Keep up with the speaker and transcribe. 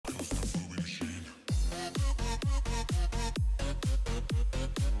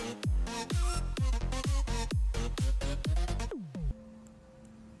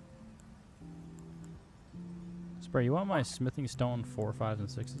Spray, you want my smithing stone 4, 5s, and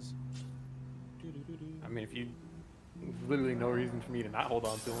 6s? I mean, if you... There's literally no reason for me to not hold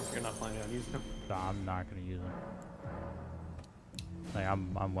on to them if you're not planning on using them. Nah, I'm not gonna use them. Like,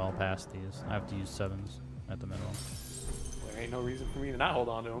 I'm well past these. I have to use 7s at the minimum. There ain't no reason for me to not hold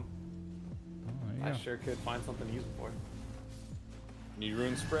on to them. Oh, I sure could find something to use them for. Need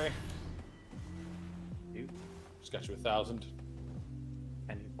rune spray? Dude. Just got you 1,000.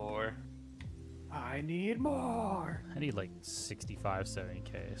 I need more. I need more! I need like 65,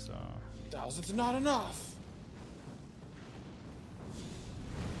 70k, so... 1,000's not enough!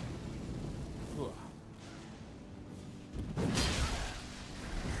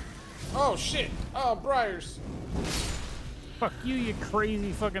 Oh shit! Oh, briars! Fuck you, you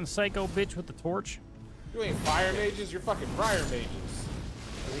crazy fucking psycho bitch with the torch. You ain't fire mages, you're fucking briar mages.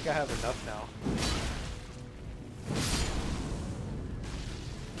 I think I have enough now.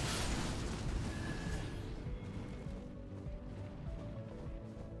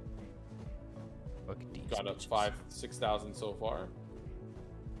 Got up 5,000, 6,000 so far.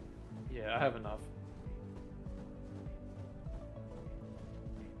 Yeah, I have enough.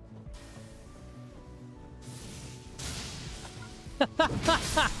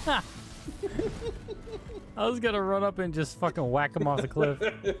 I was gonna run up and just fucking whack him off the cliff.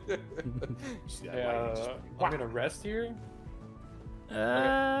 I'm gonna rest here. Run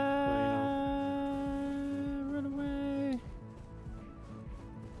away.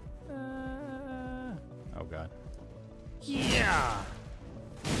 Oh god. Yeah.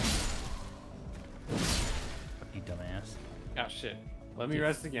 You dumbass. Oh shit. Let me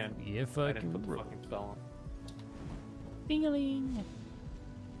rest again. Yeah, I fucking didn't put the fucking spell on. Ding-a-ling.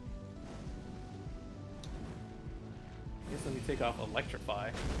 I guess let me take off Electrify.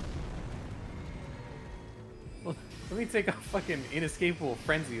 Well, let me take off fucking Inescapable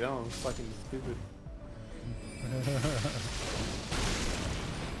Frenzy. That one's fucking stupid.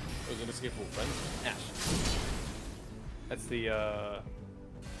 It was Inescapable Frenzy. Ash. That's the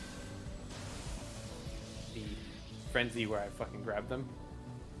frenzy where I fucking grab them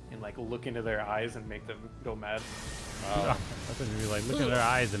and like look into their eyes and make them go mad. I thought you'd be like, look at their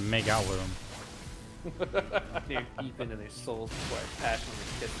eyes and make out with them. They're deep into their souls before I passionately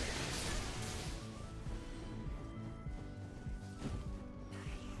kiss them.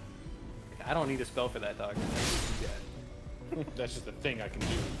 I don't need a spell for that, dog. I just do that. That's just the thing I can do.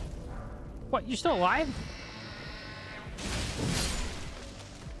 What, you're still alive?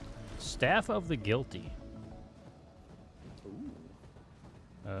 Staff of the Guilty.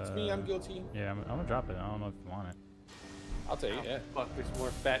 It's me, I'm guilty. Yeah, I'm gonna drop it. I don't know if you want it. I'll take it, yeah. Fuck, there's more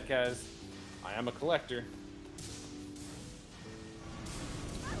fat guys. I am a collector.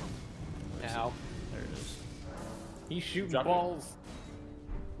 Now. There it is. He's shooting Drop it. balls.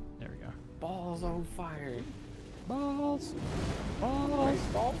 There we go. Balls on fire. Balls. Balls.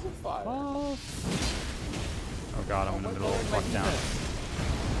 Balls of fire. Balls. Oh god, I'm in the middle of a fuck down.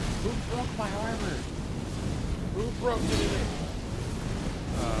 Who broke my armor? Who broke it?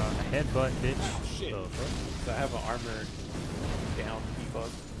 Headbutt, bitch. Oh, shit. Oh, fuck. So I have an armor down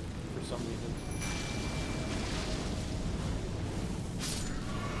debug for some reason.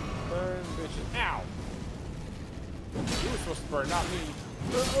 Burn, bitches. Ow! You were supposed to burn, not me.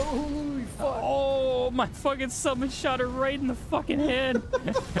 Holy fuck! Oh, my fucking summon shot her right in the fucking head.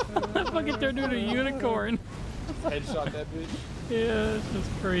 I fucking turned into a unicorn. Headshot that bitch. Yeah, it's just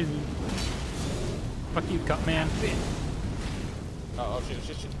crazy. Fuck you, cut man. Oh,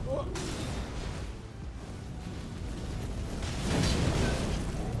 shit. Oh.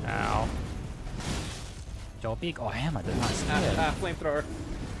 Ow. Joe big. Oh, hammer did not see it. Flamethrower.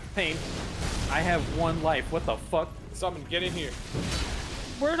 Pain. I have 1 life. What the fuck? Summon, get in here.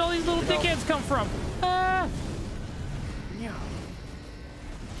 Where'd all these little dickheads come from? Ah! Yeah.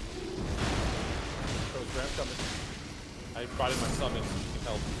 There was Graham coming. I brought in my summon. You can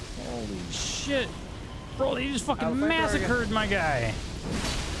help. Holy shit. Bro, they just fucking Flamethrower massacred my guy.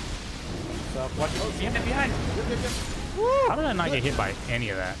 Watch it. Behind. Woo! How did I not get hit by any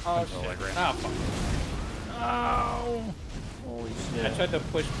of that? Oh, until, shit. like, right Oh, fuck. Oh! Holy shit. I tried to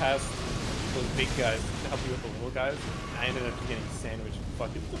push past those big guys to help you with the little guys. I ended up getting sandwiched and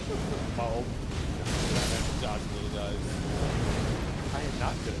fucking mauled. I have to dodge little guys. I am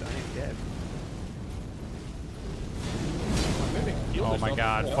not good. I am dead. Oh my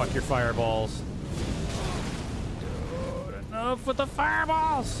god, fuck your fireballs. Dude, enough with the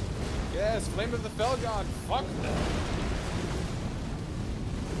fireballs! Yes, Flame of the Felgon. Fuck them.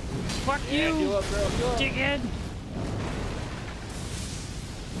 Fuck Yeah, you, heal up, bro. Heal up. dickhead!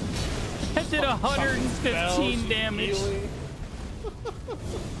 I did 115 damage.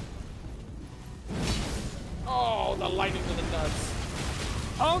 Oh, the lightning to the nuts.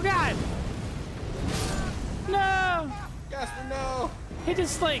 Oh god! No! Gasper, no! He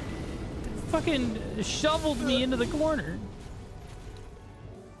just like fucking shoveled me into the corner.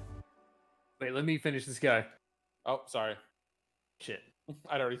 Wait, let me finish this guy. Oh, sorry. Shit.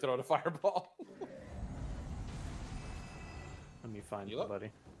 I'd already thrown a fireball. Let me find You you, up? buddy.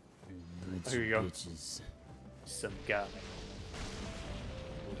 Oh, here you go. Bitches. Some guy.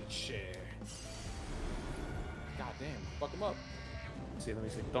 Share. God damn, fuck him up. See, let me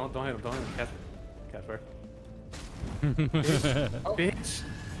see. Don't hit him. Don't hit him. Casper. Oh, Bitch.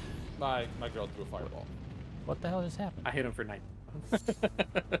 my girl threw a fireball. What the hell just happened? I hit him for 9.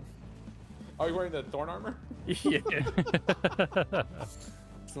 Are you wearing the thorn armor? Yeah.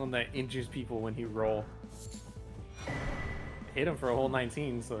 It's the one that injures people when he roll. I hit him for a whole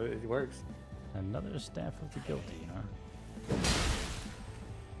 19, so it works. Another staff of the guilty, huh?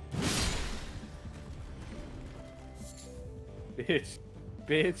 Bitch.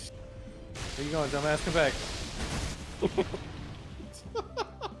 Bitch. Where you going, dumbass? Come back.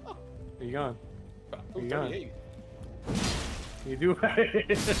 Where you going? Ooh, You got 38. You do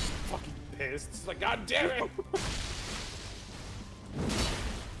it. Fucking pissed. It's like, God damn it!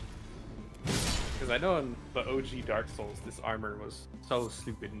 Because I know in the OG Dark Souls, this armor was so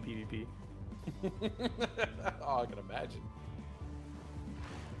stupid in PvP. Oh, I can imagine.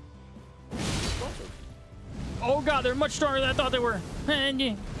 Oh god, they're much stronger than I thought they were. And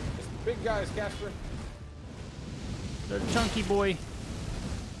yeah, It's the big guys, Casper. they're chunky boy.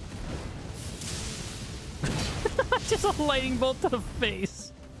 Just a lightning bolt to the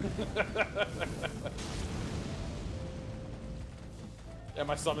face. Yeah,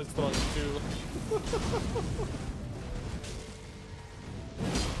 my summon's throwing it too.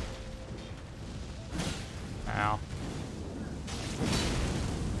 Ow.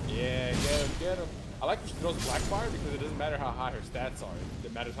 Yeah, get him. I like when she throws Blackfire because it doesn't matter how high her stats are.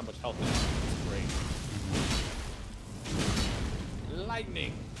 It matters how much health it has. It's great.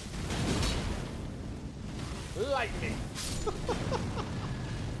 Lightning. Lightning.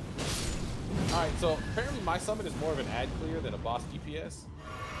 Alright, so apparently my summon is more of an ad clear than a boss DPS.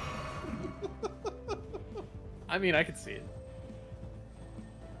 I mean, I could see it.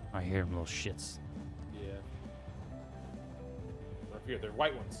 I hear them little shits. Yeah. Up here, they're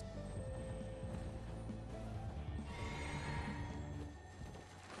white ones.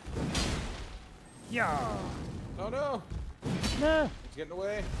 Yeah. Oh no! No. He's getting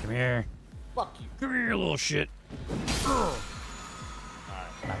away. Come here. Fuck you. Come here, little shit. Alright.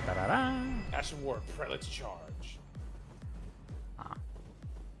 Da-da-da-da. Ashen War Prelate's Charge. Ah.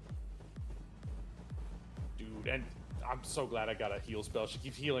 Dude, and I'm so glad I got a heal spell. She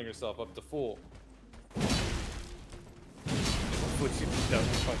keeps healing herself up to full. Which she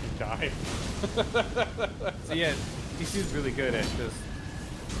doesn't fucking die. So yeah, TC is really good at just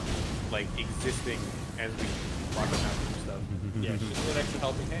like existing as we walk around and stuff. Yeah, she's just an extra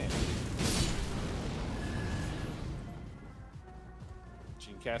helping hand. She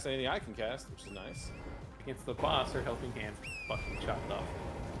can cast anything I can cast, which is nice. Against the boss, her helping hand's fucking chopped off.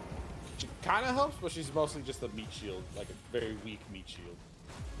 She kind of helps, but she's mostly just a meat shield, like a very weak meat shield.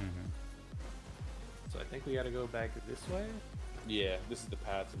 So I think we gotta go back this way. Yeah, this is the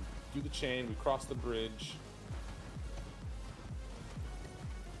path. And do the chain, we cross the bridge.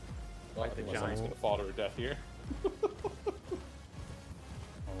 Well, Like the my son's giant. gonna fall to her death here.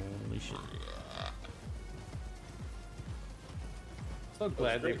 Holy shit. So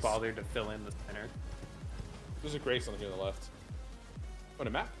glad they Grace. bothered to fill in the center. There's a Grace on here on the left. On a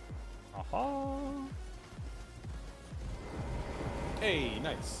map. Aha. Hey,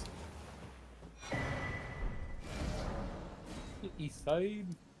 nice. East side.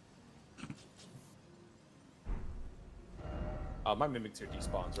 My Mimic Tier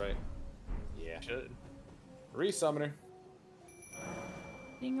despawns, right? Yeah. Should. Resummoner.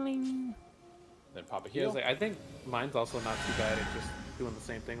 Dingling. Then pop a Yeah, heal. like, I think mine's also not too bad at just doing the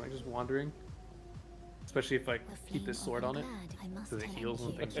same thing, like just wandering. Especially if I keep this sword on it, because it heals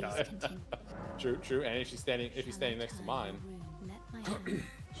when things die. True, true. And if he's standing next to mine,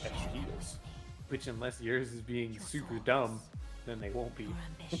 extra heals. Which, unless yours is being super dumb, then they won't be.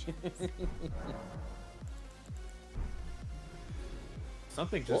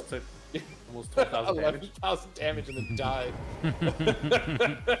 Something just took almost 12,000 damage. 11,000 damage and then died.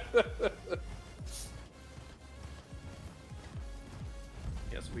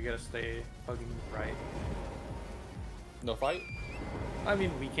 Yes, we gotta stay fucking right. No fight? I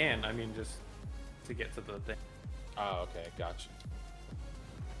mean, we can. I mean, just to get to the thing. Oh, okay, gotcha.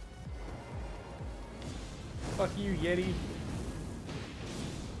 Fuck you, Yeti.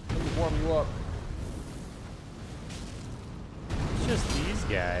 Let me warm you up. just these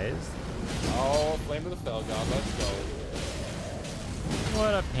guys. Oh, Flame of the Fell God, let's go.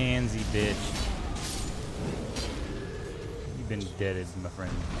 What a pansy bitch. You've been deaded, my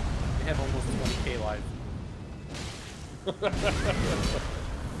friend. They have almost 20k lives.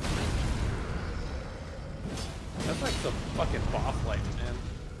 That's like some fucking boss fight, man.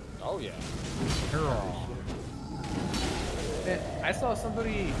 Oh yeah. Man, I saw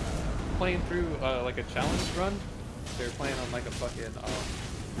somebody playing through like a challenge run. They were playing on like a fucking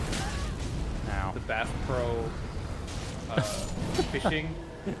Ow. the Bass Pro fishing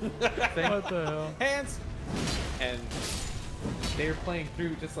thing. What the hell? Hands! And they were playing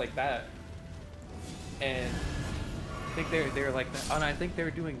through just like that. And I think they're like, and I think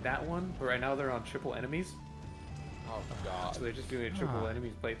they're doing that one, but right now they're on triple enemies. Oh god. So they're just doing a triple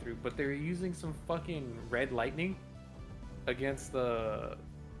enemies playthrough, but they're using some fucking red lightning against the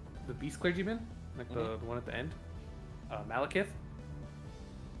beast clergyman, like the one at the end, Malekith.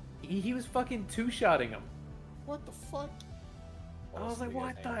 He was fucking two-shotting him. What the fuck? I was like,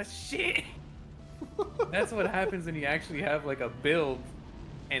 what the shit? That's what happens when you actually have like a build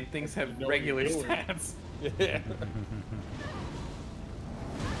and things have regular stats. Yeah.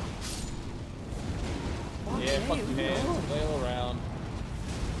 Yeah, fuck you, hands. Flail around.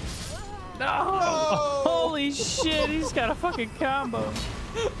 No! Holy shit, he's got a fucking combo.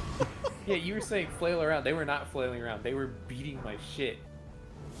 Yeah, you were saying flail around. They were not flailing around. They were beating my shit.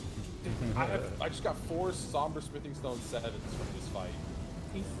 I just got 4 somber smithing stone 7s from this fight.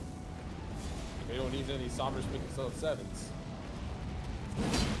 If anyone needs any somber smithing stone 7s.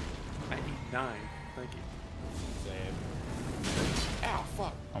 I need 9. Thank you. Same. Ow,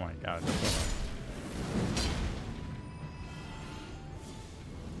 fuck. Oh my god.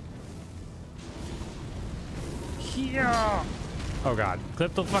 Yeah. Oh god.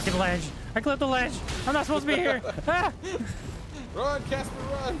 Clip the fucking ledge. I clipped the ledge. I'm not supposed to be here. Ah! Run, Casper,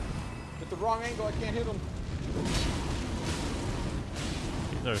 run! At the wrong angle, I can't hit him.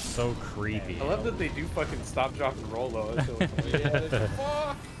 These are so creepy. I love that they do fucking stop, drop, and roll though. That's so Yeah, they do.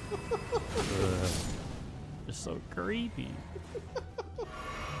 Fuck! They're so creepy.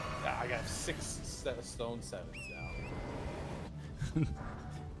 I got 6 stone 7s now.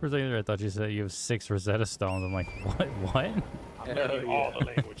 For a second there, I thought you said you have 6 Rosetta Stones. I'm like, what? What? I'm learning all the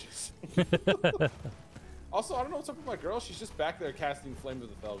languages. Also, I don't know what's up with my girl. She's just back there casting Flame of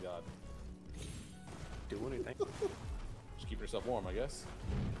the Fell God. do anything. Just keeping herself warm, I guess.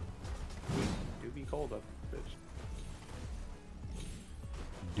 Do be cold up, bitch.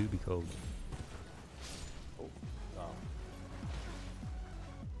 Do be cold. Oh. Oh.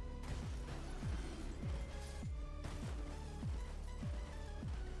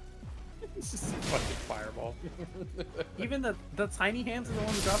 It's just a fucking fireball. Even the tiny hands are the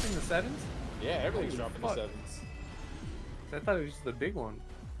ones dropping the 7s? Yeah, everything's Holy dropping fuck. the 7s. I thought it was just the big one.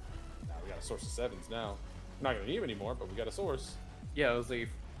 Now we got a source of 7s now. We're not gonna need them anymore, but we got a source. Yeah, I was like,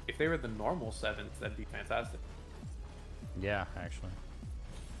 if they were the normal 7s, that'd be fantastic. Yeah, actually.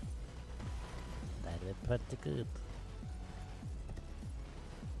 That would put the good.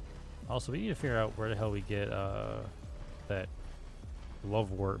 Also, we need to figure out where the hell we get that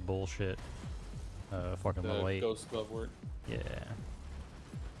love wort bullshit. Fucking level 8. Ghost Glovewort. Yeah.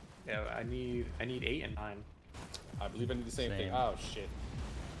 Yeah, I need 8 and 9. I believe I need the same thing. Same. Oh shit.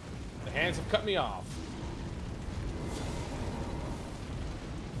 The hands have cut me off.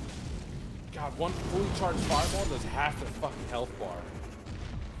 God, one fully charged fireball does half the fucking health bar.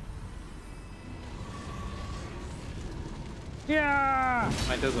 Yeah.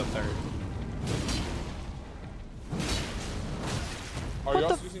 Mine does a third. Are you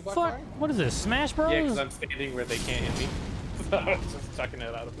What also the using Black fuck? Fire? What is this? Smash Bros? Yeah, because I'm standing where they can't hit me. So I was just chucking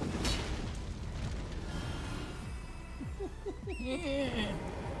it out of them.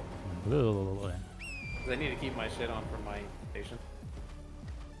 I need to keep my shit on for my incantation.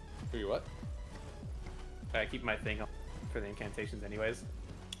 For you what? I keep my thing on for the incantations anyways.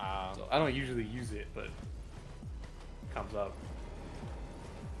 So I don't usually use it, but it comes up.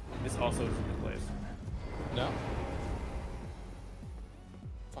 This also is a good place. no.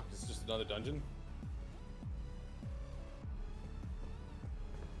 Fuck, this is just another dungeon.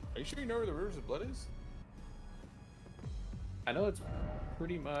 Are you sure you know where the Rivers of Blood is? I know it's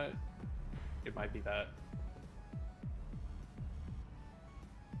pretty much... It might be that.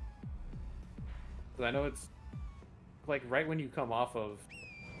 But I know it's like right when you come off of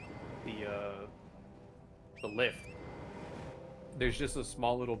the lift. There's just a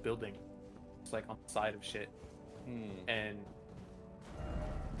small little building. It's like on the side of shit. And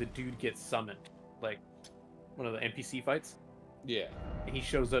the dude gets summoned. Like one of the NPC fights. Yeah. And he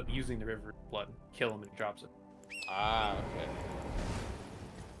shows up using the River of Blood. Kill him and he drops it. Ah, okay.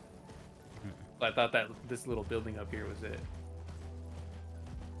 So I thought that this little building up here was it.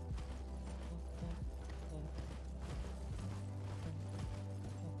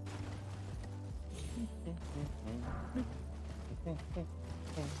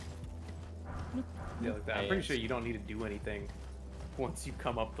 Yeah, like that. I'm pretty sure you don't need to do anything once you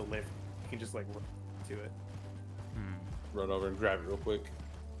come up the lift. You can just like run to it. Run over and grab it real quick.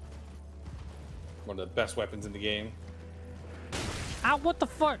 One of the best weapons in the game. Ow, what the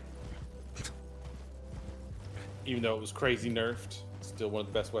fuck? Even though it was crazy nerfed, still one of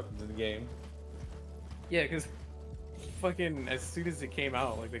the best weapons in the game. Yeah, because fucking as soon as it came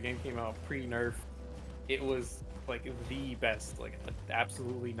out, like the game came out pre-nerf, it was like the best, like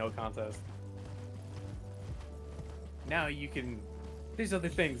absolutely no contest. Now you can, there's other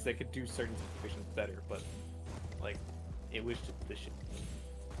things that could do certain situations better, but like it was just the shit.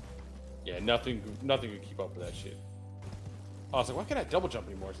 Yeah, nothing could keep up with that shit. I was like, why can't I double jump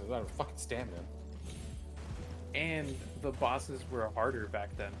anymore? Since I don't have fucking stamina. And the bosses were harder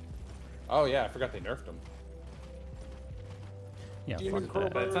back then. Oh yeah, I forgot they nerfed them. Yeah, Demon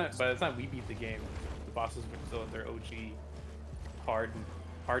fuck that. By the time we beat the game, the bosses were still at their OG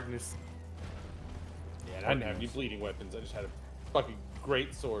hardness. Yeah, I didn't have any bleeding weapons. I just had a fucking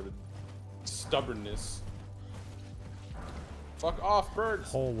great sword and stubbornness. Fuck off, birds!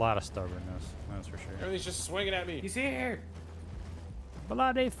 Whole lot of stubbornness, that's for sure. Everything's just swinging at me. He's here,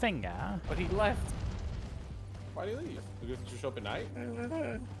 Bloody finger. but he left. Why'd he leave? Did you show up at night?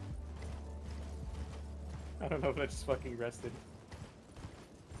 I don't know if I just fucking rested.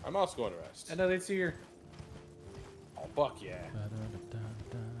 I'm also going to rest. Another tier. Oh, fuck yeah.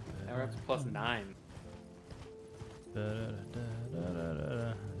 Now we're up to +9.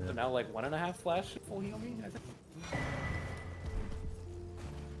 So now like 1.5 flash full heal me, I think.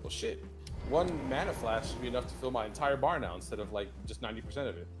 Well, shit. 1 mana flash should be enough to fill my entire bar now instead of like just 90%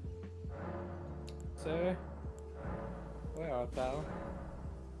 of it. Sir, where art thou?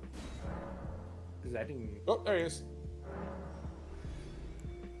 Because I didn't. Oh, there he is.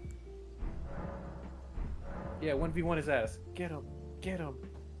 Yeah, 1v1 his ass. Get him. Get him.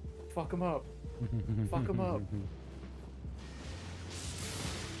 Fuck him up. Fuck him up.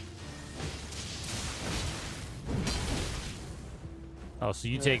 Oh, so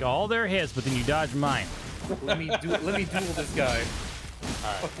you take all their hits, but then you dodge mine. Let me duel this guy.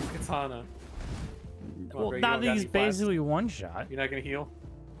 Alright. Fucking katana. Come on, Well, bro, you now don't that got he's any blast? basically one shot. You're not gonna heal?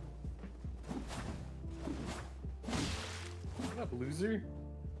 What up, loser?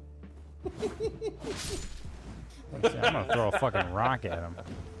 I'm gonna throw a fucking rock at him.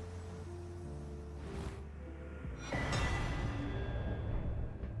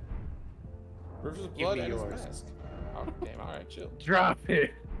 Rivers of Give blood me and his yours. mask. Oh, damn. Alright, chill. Drop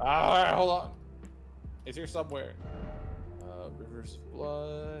it. Alright, hold on. It's here somewhere. Rivers of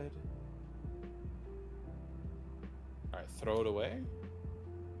blood. Alright, throw it away.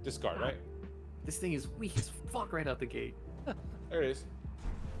 Discard, right? This thing is weak as fuck right out the gate. There it is.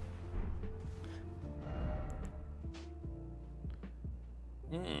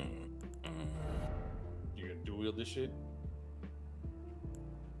 You gonna dual wield this shit?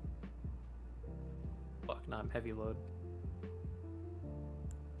 Fuck, no, I'm heavy load.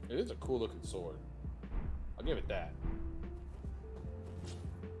 It is a cool looking sword. I'll give it that.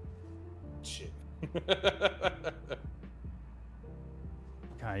 Shit.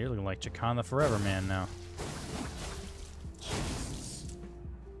 God, you're looking like Chacon the Forever Man now.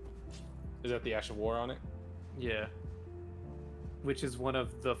 Is that the Ash of War on it? Yeah. Which is one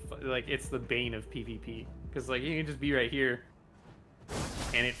of the, like, it's the bane of PvP. Because, like, you can just be right here,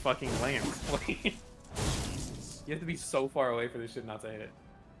 and it fucking lands. Like, you have to be so far away for this shit not to hit.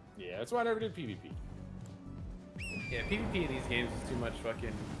 Yeah, that's why I never did PvP. Yeah, PvP in these games is too much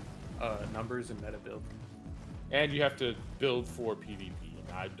fucking numbers and meta build. And you have to build for PvP.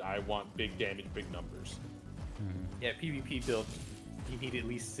 I want big damage, big numbers. Yeah, PvP build, you need at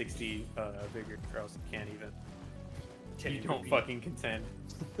least 60 vigor, or else you can't even. You don't fucking contend.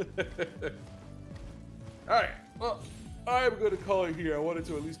 Alright, well, I'm gonna call it here. I wanted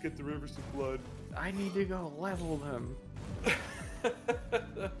to at least get the Rivers of Blood. I need to go level them.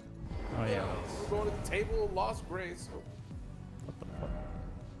 Oh yeah. We're going to the table of Lost Grace. What the fuck?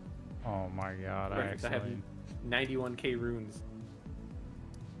 Oh my god, Perfect, I have actually. 91k runes.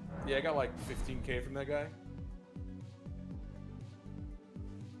 Yeah, I got like 15k from that guy.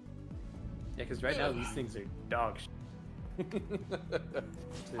 Yeah, because right now these things are dog shit.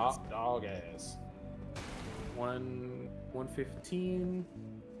 Top dog ass. 115,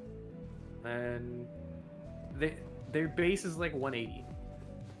 and their base is like 180.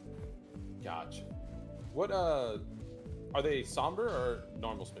 Gotcha. What are they somber or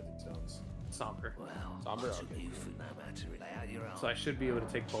normal smithing stones? Somber. Somber. Okay. So I should be able to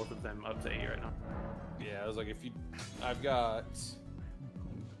take both of them up to 8 right now. Yeah, I was like, if you, I've got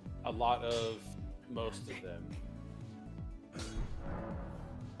a lot of most of them.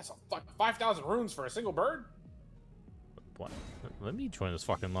 That's 5,000 runes for a single bird. What? Let me join this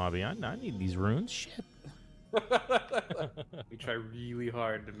fucking lobby. I need these runes. Shit. We try really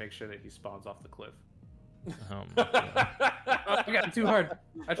hard to make sure that he spawns off the cliff. Oh, Oh, I got it too hard.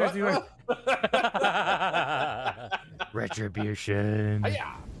 I tried too hard. Retribution.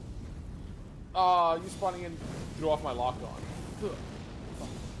 Yeah. You spawning in threw off my lock on.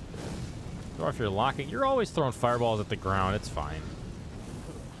 Or if you're locking, you're always throwing fireballs at the ground. It's fine.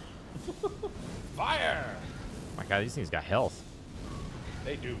 Fire! My God, these things got health.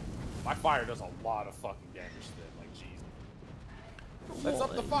 They do. My fire does a lot of fucking damage to them. Like, jeez. Let's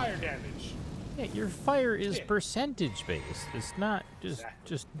up the fire damage. Yeah, your fire is percentage based. It's not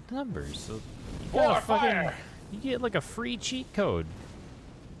just numbers. So you got a fucking, you get like a free cheat code.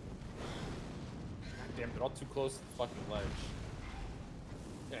 God damn, they're all too close to the fucking ledge.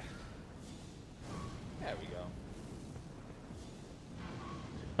 Yeah. There we go.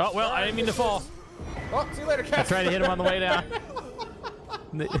 Oh well, I didn't mean to fall. Oh, see you later, Cass. I tried to hit him on the way down.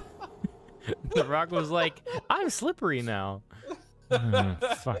 The rock was like, "I'm slippery now."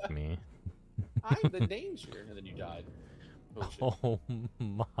 Fuck me. I'm the danger, and then you died. Oh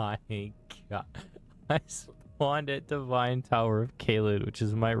my God! I spawned at Divine Tower of Caelid, which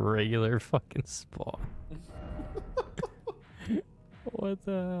is my regular fucking spawn. What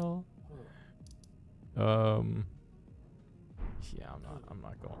the hell? Yeah, I'm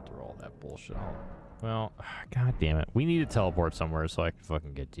not going through all that bullshit. Well, God damn it. We need to teleport somewhere so I can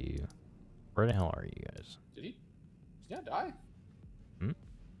fucking get to you. Where the hell are you guys? Did he not die? Hmm?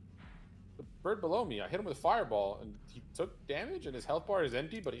 The bird below me, I hit him with a fireball, and he took damage, and his health bar is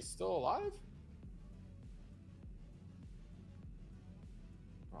empty, but he's still alive?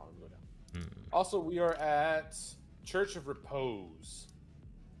 Oh, let me go down. Also, we are at Church of Repose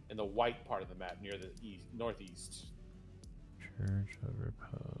in the white part of the map near the northeast. Church of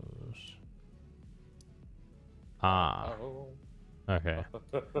Repose. Ah. Oh. Okay.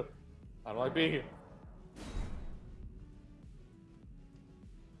 I don't like being here.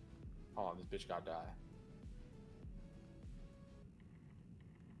 Hold on, this bitch gotta die.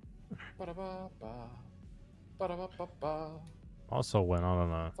 Ba-da-ba-ba. Ba-da-ba-ba-ba. Also went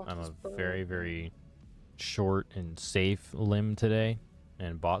on a very, very short and safe limb today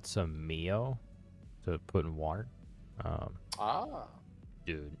and bought some Mio to put in water.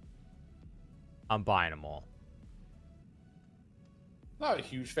 Dude, I'm buying them all. Not a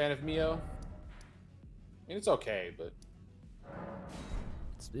huge fan of Mio. I mean, it's okay, but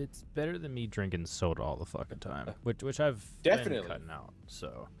it's better than me drinking soda all the fucking time, which I've definitely been cutting out.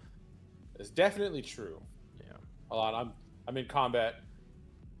 So it's definitely true. Yeah. Hold on, I'm in combat.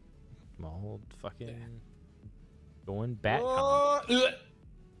 I'm all fucking going bat.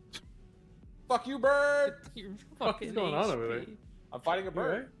 Fuck you, bird! What is going on over there? I'm fighting a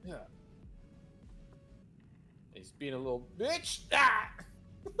bird. Yeah. He's being a little bitch. Ah!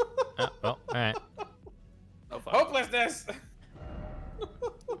 Well, all right. Oh, fuck. Hopelessness.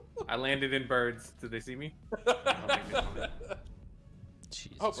 I landed in birds. Did they see me?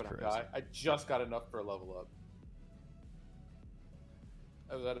 Jesus Hoping Christ. I die. I just got enough for a level up.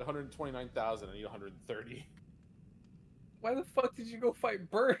 I was at 129,000. I need 130. Why the fuck did you go fight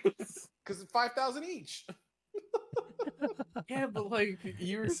birds? Because it's 5,000 each. Yeah, but like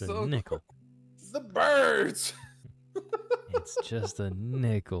you're It's so a nickel. The birds. It's just a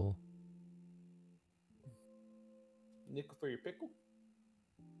nickel. Nickel for your pickle.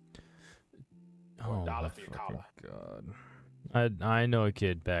 Oh dollar my for your fucking collar. God. I know a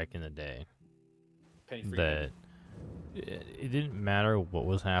kid back in the day Penny for that it didn't matter what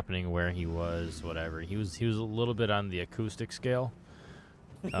was happening, where he was, whatever. He was a little bit on the acoustic scale,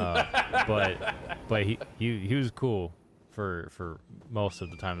 but he was cool for most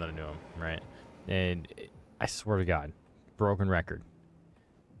of the time that I knew him, right? And I swear to God, broken record.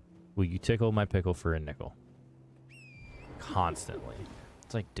 Will you tickle my pickle for a nickel? Constantly.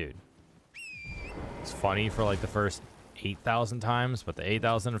 It's like, dude, it's funny for like the first 8,000 times, but the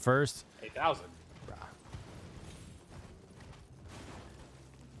 8,000 at first, 8,000.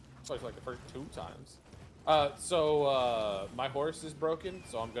 So it's like the first 2 times. So my horse is broken,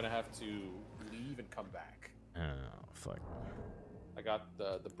 so I'm gonna have to leave and come back. Oh fuck. I got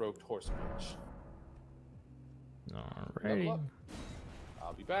the broke horse bitch. Alrighty. Level up.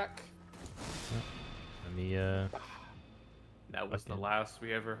 I'll be back. Let me That was the last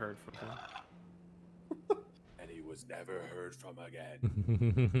we ever heard from him. And he was never heard from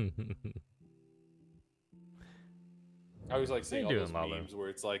again. I always like seeing all those memes where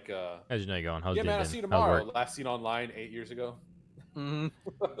it's like, how's your night going? How's yeah, man, I'll been? see you How's tomorrow. work? Last seen online 8 years ago.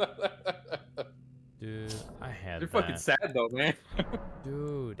 Dude, I had They're that. fucking sad though, man.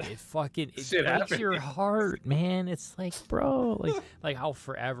 Dude, it fucking it Shit breaks happened. your heart, man. It's like, bro, like I'll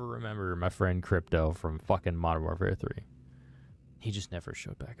forever remember my friend Crypto from fucking Modern Warfare 3. He just never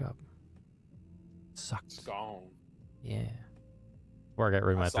showed back up. Sucks. It's gone. Yeah. Before I got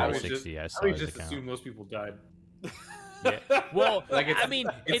rid of my saw it. 360, I saw I would his just account. assume most people died. Yeah. Well, Like I mean,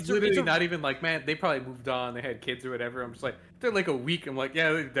 it's literally not even like, man, they probably moved on, they had kids or whatever. I'm just like, they're like a week. I'm like,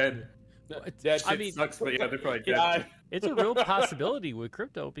 yeah, they're dead. That shit I mean, sucks, but yeah, they're probably dead. God. it's a real possibility with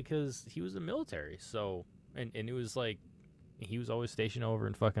Crypto because he was in the military. So, and it was like, he was always stationed over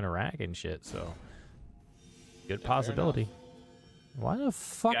in fucking Iraq and shit. So, good possibility. Why the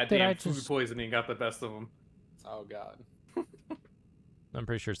fuck did Goddamn I food just? poisoning got the best of them. Oh God. I'm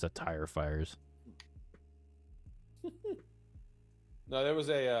pretty sure it's the tire fires. No, there was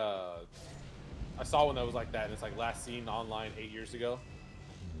a. I saw one that was like that, and it's like last seen online 8 years ago,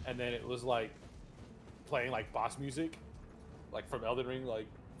 and then it was like playing like boss music, like from Elden Ring, like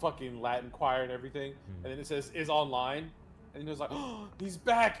fucking Latin choir and everything, and then it says is online, and it was like, oh, he's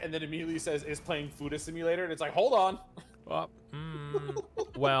back, and then immediately says is playing Food Simulator, and it's like, hold on.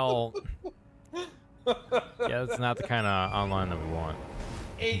 Well, yeah, that's not the kind of online that we want.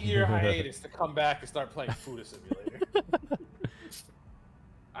 8-year hiatus to come back and start playing Food Simulator.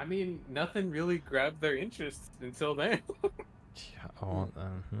 I mean, nothing really grabbed their interest until then.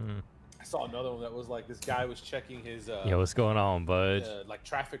 I saw another one that was like this guy was checking his Yo, what's going on, bud? like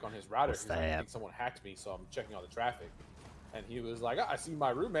traffic on his router. What's He's like, I that? think someone hacked me, so I'm checking all the traffic. And he was like, I see my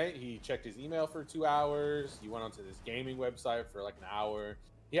roommate. He checked his email for 2 hours. He went onto this gaming website for like an hour.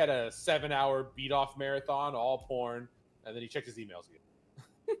 He had a 7-hour beat off marathon, all porn, and then he checked his emails again.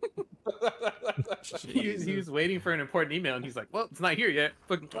 he was waiting for an important email, and he's like, well, it's not here yet.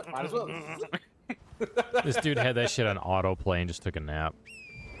 Might as well. This dude had that shit on autoplay and just took a nap.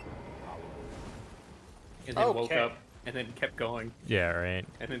 And then woke Okay. up, and then kept going, Yeah, right.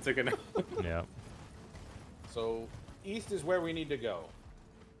 and then took a nap. Yeah. So east is where we need to go.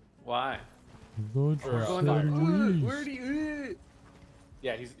 Why? For, Going fire. Where do you...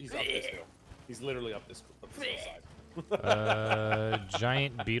 Yeah, he's up this hill. He's literally up this hillside.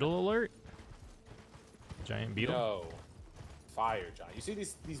 Giant beetle alert. Giant beetle. No, fire giant. You see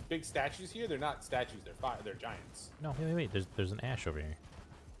these big statues here? They're not statues. They're fire. They're giants. No, wait. There's an ash over here.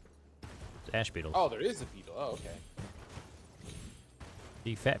 There's ash beetles. Oh, there is a beetle. Oh, okay.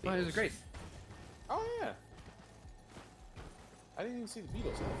 Big fat Oh, beetles. there's a Grace. Oh yeah. I didn't even see the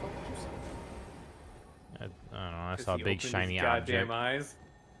beetles. How the fuck did you see? I don't know. I 'Cause saw a he big opened his shiny goddamn object. eyes.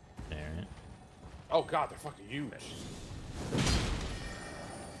 There, right? Oh god, they're fucking huge.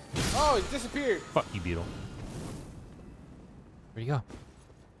 Oh, he disappeared. Fuck you, beetle. Where'd you go?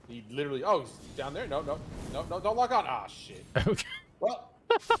 He literally. Oh, he's down there. No, don't lock on. Ah, shit. Okay. Well.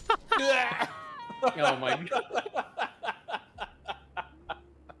 Oh my god.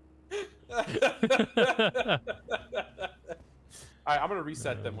 Alright, I'm gonna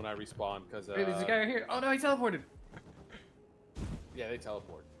reset them when I respawn because Wait, there's a guy right here. Oh no, he teleported. yeah, they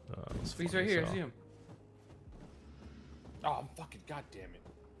teleport. He's right here. I see him. Oh, I'm fucking goddamn it.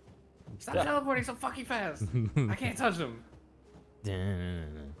 Stop teleporting so fucking fast. I can't touch him.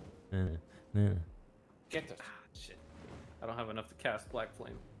 Get the. Shit. I don't have enough to cast Black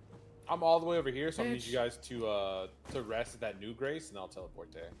Flame. I'm all the way over here, so I need Bitch. you guys to rest at that new Grace, and I'll teleport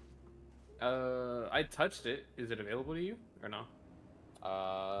there. I touched it. Is it available to you or no?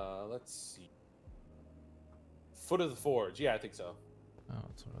 Let's see. Foot of the Forge. Yeah, I think so. Oh,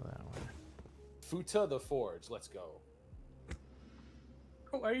 it's over that way. Futa the Forge. Let's go.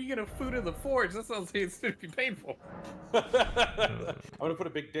 Why are you gonna food in the forge? That sounds like it's gonna be painful. I'm gonna put a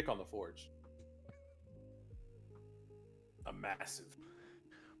big dick on the forge. A massive.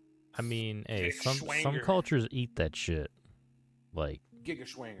 I mean, hey, Big some schwanger. cultures eat that shit like Giga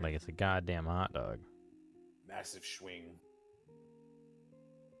Schwanger. it's a goddamn hot dog. Massive swing.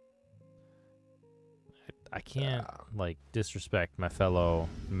 I can't like disrespect my fellow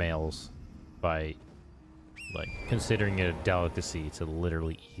males by like considering it a delicacy to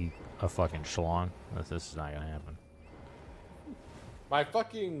literally eat a fucking schlong. This is not gonna happen. My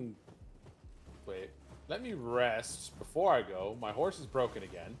fucking. Wait. Let me rest before I go. My horse is broken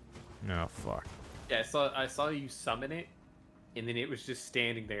again. No, fuck. Yeah, I saw you summon it, and then it was just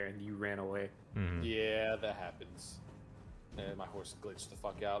standing there, and you ran away. Mhm. Yeah, that happens. And my horse glitched the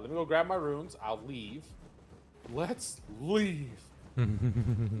fuck out. Let me go grab my runes. I'll leave. Let's leave.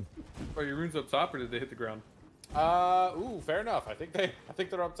 Are your runes up top or did they hit the ground? Ooh, fair enough. I think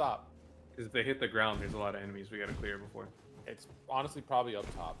they're up top. Because if they hit the ground, there's a lot of enemies we gotta clear before. It's honestly probably up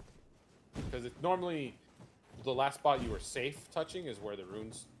top. Because it's normally the last spot you were safe touching is where the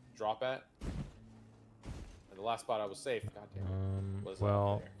runes drop at. And the last spot I was safe, goddamn. Was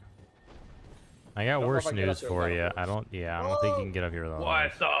well, up there. I got worse if I get up news there for without you. worse. I don't think you can get up here without What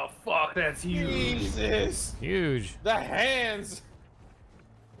worse. the fuck? That's huge. Jesus! Huge. The hands!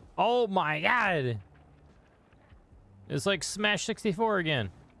 Oh my god. It's like Smash 64 again.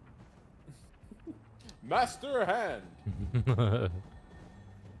 Master hand!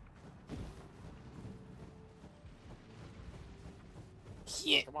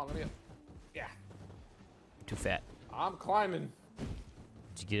 Yeah. Come on, let me up. Yeah. Too fat. I'm climbing.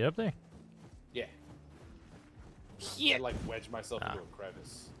 Did you get up there? Yeah. Yeah. I like wedge myself into a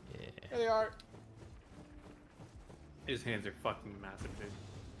crevice. Yeah. There they are. His hands are fucking massive, dude.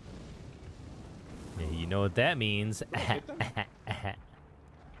 Yeah, you know what that means. Hit them?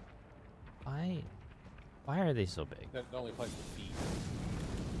 Why are they so big? That only applies to feet.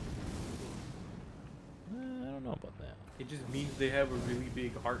 I don't know about that. It just means they have a really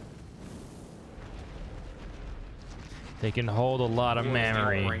big heart. They can hold a lot of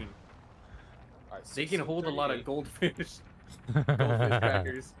memory. All right, They can hold a lot of 1638. goldfish. Goldfish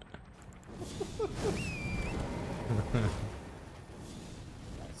crackers.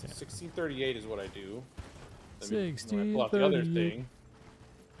 1638 is what I do. Let me pull out the other 1638. thing.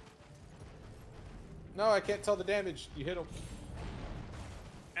 No, I can't tell the damage. You hit him.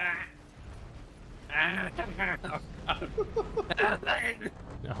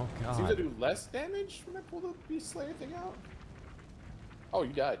 Oh Seems to god. do less damage when I pull the Beast Slayer thing out. Oh,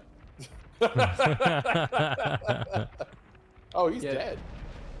 you died. Oh, he's Yeah. dead.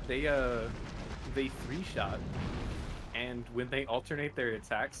 They 3-shot, and when they alternate their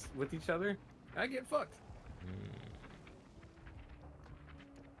attacks with each other, I get fucked.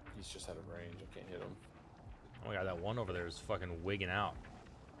 He's just out of range. I can't hit him. Oh my god, that one over there is fucking wigging out.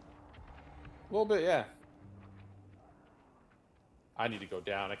 A little bit, yeah. I need to go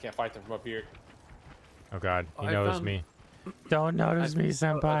down. I can't fight them from up here. Oh god, he I noticed found- me. Don't notice me, A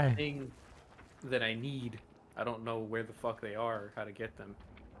senpai. thing that I need. I don't know where the fuck they are or how to get them,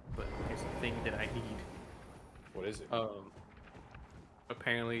 but it's a thing that I need. What is it?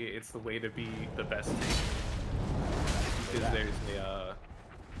 Apparently it's the way to be the best tank. Because there's a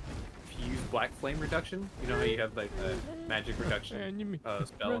fused black flame reduction. You know how you have like the magic reduction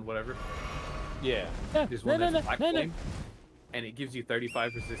spell and whatever. Yeah. There's one that's black flame, and it gives you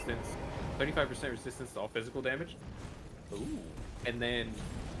 35% resistance to all physical damage. Ooh. And then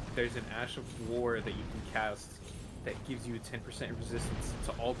there's an Ash of War that you can cast that gives you 10% resistance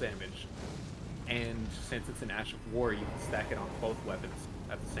to all damage. And since it's an Ash of War, you can stack it on both weapons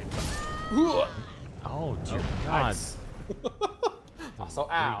at the same time. Oh dear god. Nice. Also,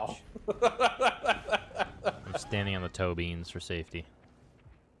 ow. I'm standing on the toe beans for safety.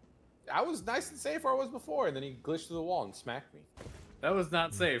 I was nice and safe where I was before, and then he glitched through the wall and smacked me. That was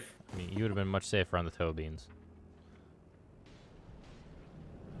not safe. I mean, you would have been much safer on the toe beans.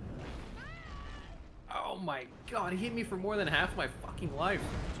 Oh my god, he hit me for more than half my fucking life.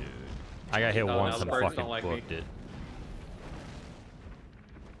 Dude. I got hit Oh, once now the and birds fucking don't like me. booked it.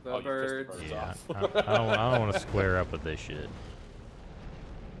 The Oh, you pissed birds. the birds Yeah, off. I don't want to square up with this shit.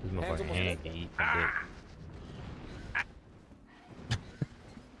 This Hands motherfucking almost hand dead. can eat my dick.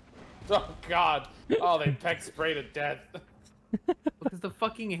 Oh god. Oh, they peck spray to death. Because the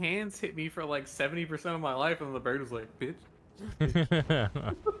fucking hands hit me for like 70% of my life, and the bird was like, bitch.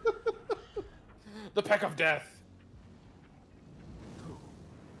 The peck of death.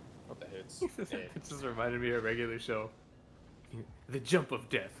 What the hits? It just reminded me of a regular show. The jump of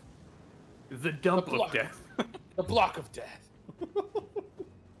death. The dump The of block. death. The block of death. What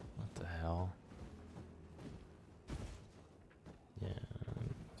the hell? Yeah.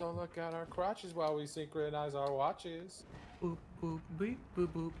 Don't look at our crotches while we synchronize our watches. Boop, boop, beep, boop,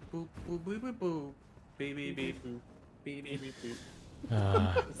 boop, boop, boop, boop, boop, boop. Beep, beep, beep. Beep, beep, beep, beep.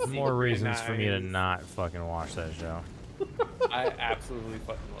 More reasons for me to Synchronize. not fucking watch that show. I absolutely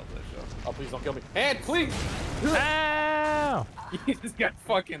fucking love that show. Oh, please don't kill me. And please! Ow! He just got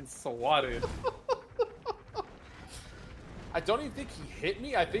fucking swatted. I don't even think he hit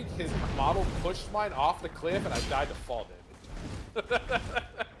me. I think his model pushed mine off the cliff and I died to fall damage.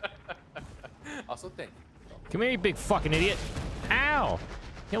 Also, thank you. Come here, you big fucking idiot. Ow!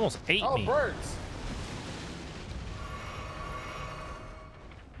 He almost ate Oh, me. birds!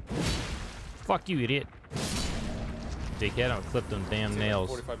 Fuck you, idiot. Dickhead, I'm gonna clip them damn It's nails.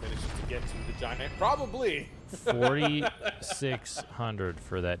 45 minutes just to get to the giant. Probably. 4,600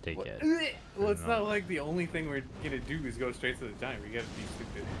 for that ticket. Well, it's not like the only thing we're gonna do is go straight to the giant. We gotta be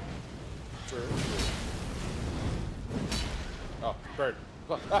stupid. Sure. Oh, bird.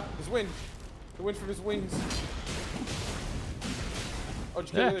 Look, his wind. The wind from his wings. Oh,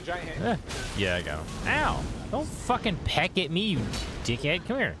 did you kill the giant hand? Yeah, I got him. Ow! Don't fucking peck at me, you dickhead.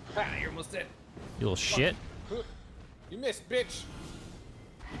 Come here. Ah, you're almost dead. You little shit. You missed, bitch.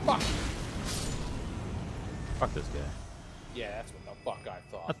 Fuck. Fuck this guy. Yeah, that's what the fuck I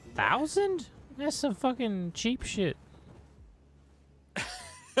thought. 1,000? That's some fucking cheap shit.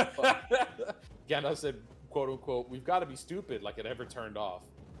 Gandalf said, quote unquote, we've got to be stupid like it ever turned off.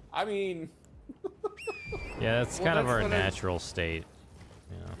 I mean... Yeah, that's kind of our natural state.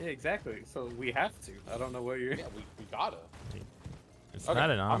 Yeah, exactly. So we have to. I don't know what you're... Yeah, we gotta. It's not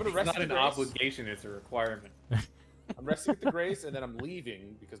an option. It's not an obligation, it's a requirement. I'm resting at the Grace, and then I'm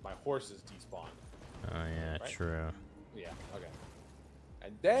leaving because my horse is despawned. Oh, yeah, Right? true. Yeah, okay.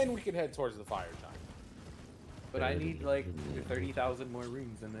 And then we can head towards the fire giant. But I need like 30,000 more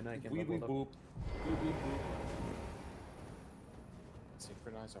rooms, and then I can level up. Boop. Boop, boop, boop.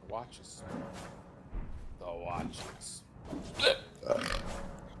 Synchronize our watches. The watches.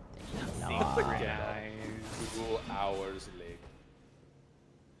 Synchronize. 2 hours late.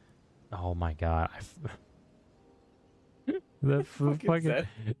 Oh my god. The fucking...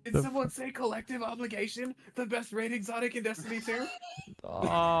 Did someone say collective obligation? The best raid exotic in Destiny 2?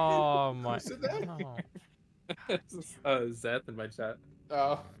 Oh my... Who said that? No. Zeth in my chat.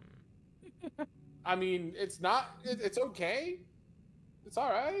 Oh. I mean, it's not... It's okay. It's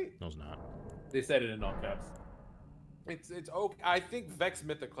alright. No, it's not. They said it in all caps. It's okay. I think Vex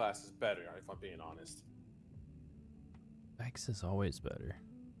Mythic class is better, if I'm being honest. Vex is always better.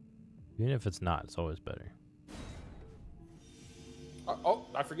 Even if it's not, it's always better. Oh,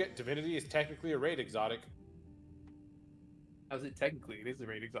 I forget. Divinity is technically a raid exotic. How's it technically? It is a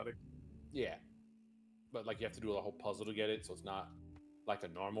raid exotic. Yeah. But, like, you have to do a whole puzzle to get it, so it's not like a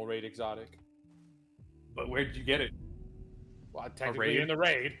normal raid exotic. But where did you get it? Well, technically in the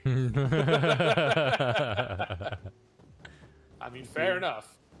raid. I mean, fair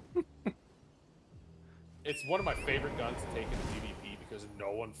enough. It's one of my favorite guns to take in PvP because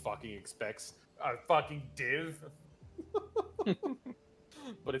no one fucking expects a fucking div.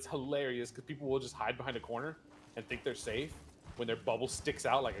 But it's hilarious because people will just hide behind a corner and think they're safe when their bubble sticks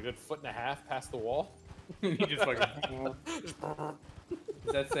out like a good 1.5 feet past the wall. You just fucking...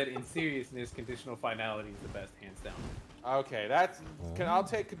 That said, in seriousness, conditional finality is the best, hands down. Okay, I'll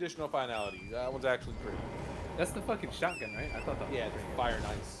take conditional finality. That one's actually pretty. That's the fucking shotgun, right? I thought that was it's fire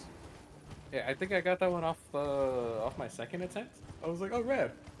nice. Yeah, I think I got that one off my second attempt. I was like, oh,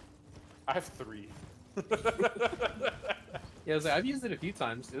 rad. I have 3. Yeah, I was like, I've used it a few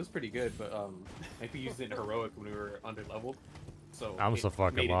times. It was pretty good, but I think we used it in heroic when we were under leveled. So I'm so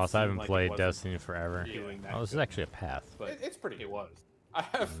fucking lost. I haven't played Destiny forever. That Oh, this is actually a path. But it's pretty. It was. I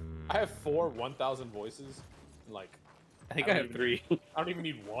have 4 1,000 voices. Like, I think I have 3. I don't even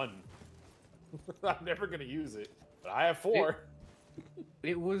need 1. I'm never gonna use it, but I have 4.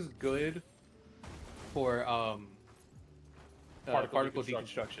 It was good for particle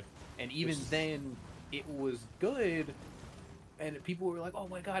deconstruction, and even then, it was good. And people were like, "Oh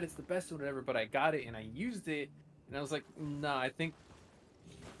my god, it's the best or whatever." But I got it and I used it, and I was like, "Nah, I think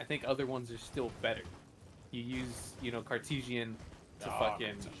other ones are still better." You use, Cartesian to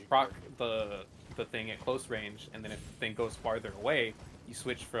fucking proc the thing at close range, and then if the thing goes farther away, you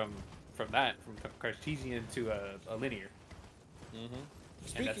switch from Cartesian to a linear. Mm-hmm. And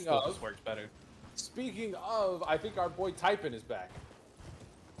Speaking that still of, just works better. Speaking of, I think our boy Typin is back.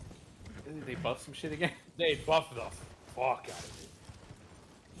 They buff some shit again. They buffed the fuck out of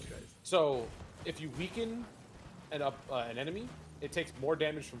it. So if you weaken an enemy, it takes more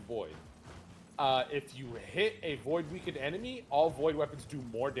damage from Void. If you hit a Void weakened enemy, all Void weapons do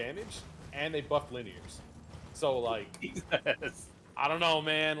more damage, and they buff linears. So like, Jesus. I don't know,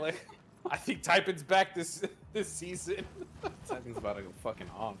 man. Like, I think Typin's back this season. Typin's about to go fucking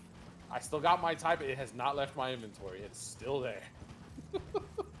off. I still got my Typin. It has not left my inventory. It's still there.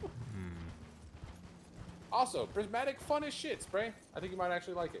 Also, prismatic fun as shit, Spray. I think you might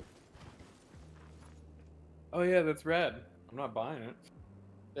actually like it. Oh yeah, that's rad. I'm not buying it.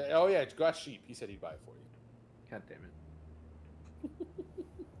 Oh yeah, it's got sheep. He said he'd buy it for you. God damn it.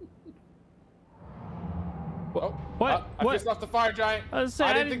 Oh, What? I pissed off the fire giant. I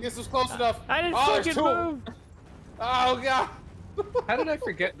didn't think this was close enough. I didn't there's fucking 2 move. Oh god. How did I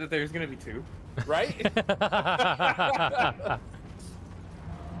forget that there's gonna be 2? Right?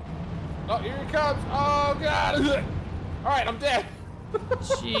 Oh, here he comes. Oh god. All right, I'm dead.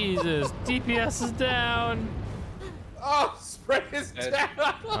 Jesus, DPS is down. Oh, spray is down.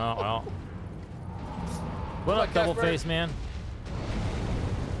 Oh, well. What up, double face man?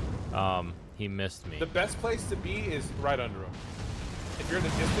 He missed me. The best place to be is right under him. If you're in the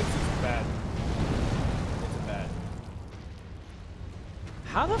distance, it's bad. It's bad.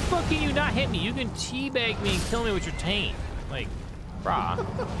 How the fuck can you not hit me? You can teabag me and kill me with your taint. Like, brah.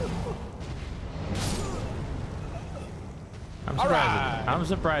 I'm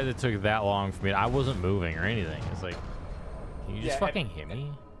surprised it took that long for me. I wasn't moving or anything. It's like, can you just fucking hit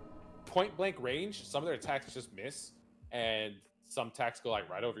me? Point blank range, some of their attacks just miss, and some attacks go like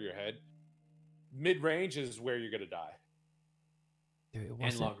right over your head. Mid range is where you're gonna die. Dude, it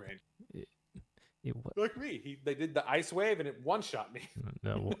and long range. Like me, they did the ice wave and it one shot me.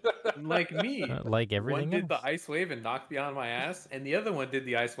 No, like me, like everything. One did the ice wave and knocked me on my ass, and the other one did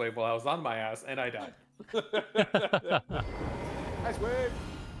the ice wave while I was on my ass, and I died. Ice wave.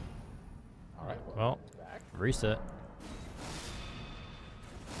 All right. Well, back. Reset.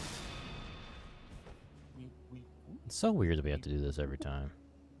 It's so weird that we have to do this every time.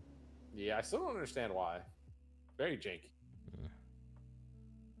 Yeah, I still don't understand why. Very janky.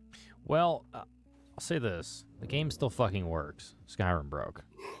 Well, I'll say this. The game still fucking works. Skyrim broke.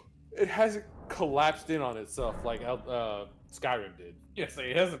 It hasn't collapsed in on itself like Skyrim did. Yes,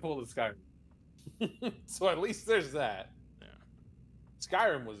 it hasn't pulled the Skyrim. So at least there's that. Yeah.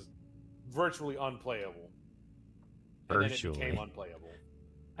 Skyrim was virtually unplayable. Virtually. And then it became unplayable.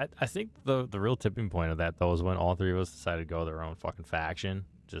 I think the real tipping point of that, though, is when all three of us decided to go their own fucking faction,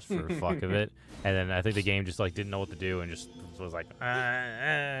 just for the fuck of it. And then I think the game just, like, didn't know what to do and just was like,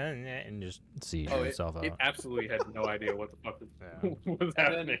 and just sieged itself out. It absolutely had no idea what the fuck was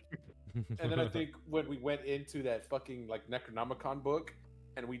happening. And then I think when we went into that fucking, like, Necronomicon book,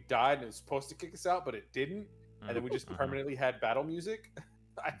 and we died and it was supposed to kick us out, but it didn't, and then we just permanently had battle music.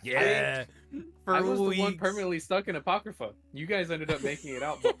 I was the one permanently stuck in Apocrypha. You guys ended up making it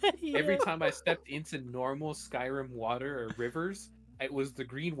out, but every time I stepped into normal Skyrim water or rivers, it was the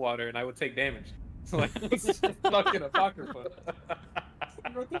green water and I would take damage. So like, I was stuck in Apocrypha.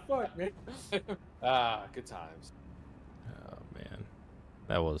 What the fuck, man? Good times. Oh, man.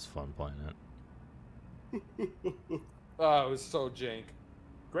 That was fun playing it. Oh, it was so jank.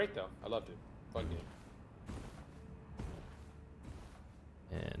 Great, though. I loved it. Fun game.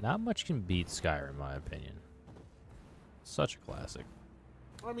 Yeah, not much can beat Skyrim, in my opinion. Such a classic.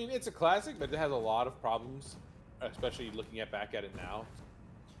 I mean, it's a classic, but it has a lot of problems, especially looking back at it now.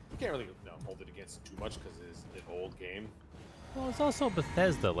 You can't really hold it against it too much because it is an old game. Well, it's also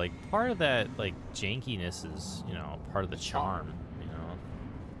Bethesda. Like, part of that, like, jankiness is, part of the charm,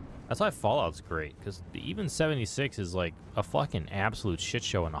 That's why Fallout's great, because even 76 is, like, a fucking absolute shit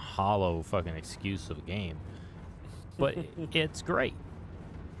show and a hollow fucking excuse of a game. But it's great.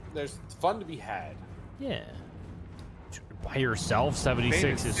 There's fun to be had. Yeah. By yourself,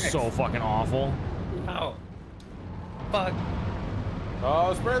 76 is so fucking awful. Oh. Fuck.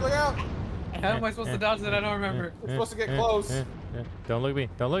 Oh, Spirit, look out! How am I supposed to dodge that? I don't remember. We're supposed to get close. Don't look at me.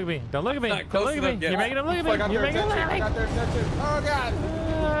 Don't look at me. Don't look at me. Don't look at me. You're making them look at me. You're making them look at me. Got their attention. Oh, God.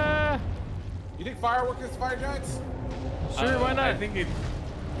 You think firework is fire giants? Sure, why not? I think it...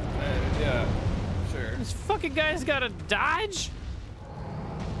 yeah, sure. This fucking guy's got a dodge?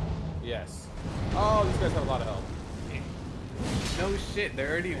 Yes. Oh, these guys have a lot of health. No shit,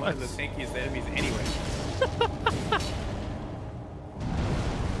 they're already one of the tankiest enemies anyway.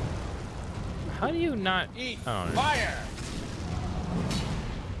 How do you not eat fire?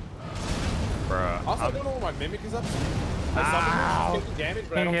 Bruh. Also, I don't know what my mimic is up to. Ow! Taking damage,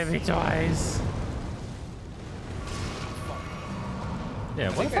 but I don't hit me twice. Yeah,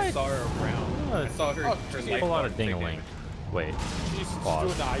 what if I saw her around? I saw her. Her pull out a ding-a-ling. Wait. She's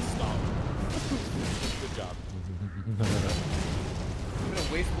doing the ice stomp. Good job. I'm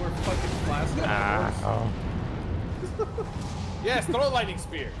gonna waste more fucking flasks on my horse. Yes, throw a lightning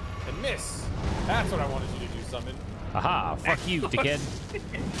spear and miss. That's what I wanted you to do, Summon. Aha! Fuck you, dickhead.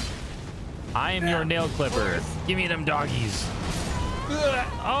 I am your nail clipper. Give me them doggies.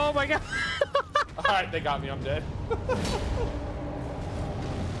 Oh my god. All right, they got me. I'm dead.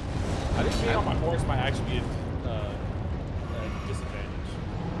 I think being on my horse might actually be a disadvantage.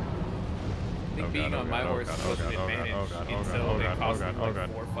 I think being on my horse was an advantage until they cost me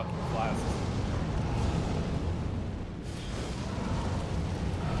like 4 fucking flasks.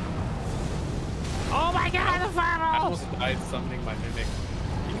 Oh my god, the fireball! I almost died summoning my mimic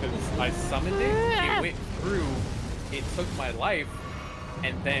because I summoned it, it went through, it took my life,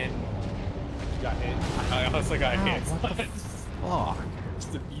 and then you got hit. I also got hit. Fuck.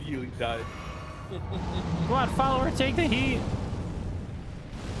 Just immediately died. Come on, follower, take the heat.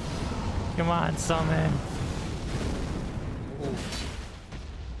 Come on, summon.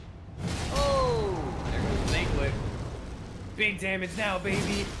 Oh! There goes the anklet. Big damage now,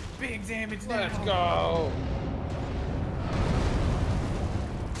 baby. Big damage now. Let's go.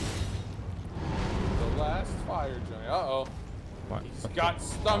 The last fire giant. Uh-oh. What? He's got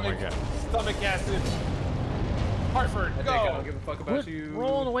stomach acid. Hartford, I go. think I don't give a fuck about Quit you.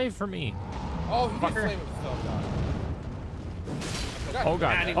 rolling away from me. Oh, he did Fucker. flame himself down. Oh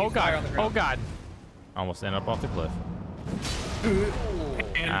god. He Oh needs fire on god. the Oh ground. god. Almost ended up off the cliff. Ooh.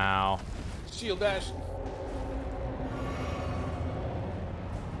 Ow. Shield dash.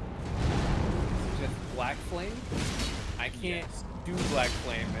 Just black flame? I can't do black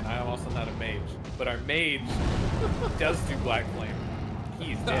flame, and I'm also not a mage. But our mage does do black flame.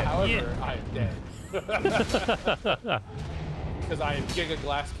 He's dead. However, I am dead. Because I am Giga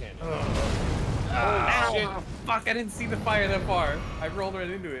Glass Cannon. Ow! shit. Oh, fuck, I didn't see the fire that far. I rolled right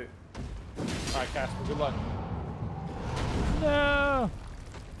into it. Alright, Casper, good luck. No.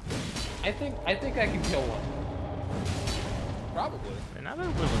 I think I can kill one. Probably. And I'm not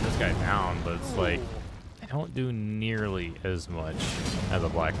whittling this guy down, but it's like I don't do nearly as much as a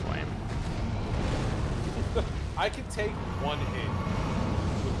black flame. I can take one hit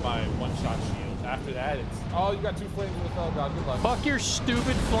with my one-shot shield. After that, it's... Oh, you got 2 flames with oh god, good luck. Fuck your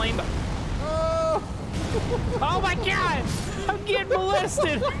stupid flame. Oh! Oh my god! I'm getting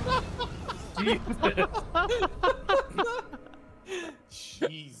molested!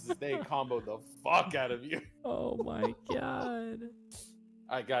 Jesus, they comboed the fuck out of you. Oh my god.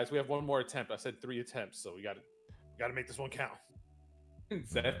 Alright, guys, we have one more attempt. I said 3 attempts, so we gotta make this one count.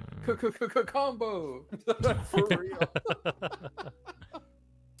 Seth. Combo. For real.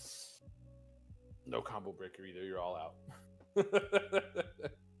 No combo breaker either. You're all out.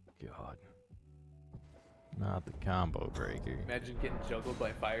 God. Not the combo breaker. Imagine getting juggled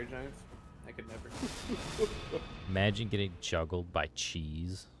by fire giants. I could never. Imagine getting juggled by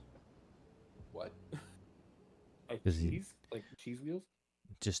cheese. What? Like Is he- cheese? Like cheese wheels?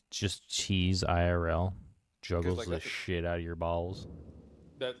 Just cheese IRL. Juggles like, the that's a- shit out of your balls.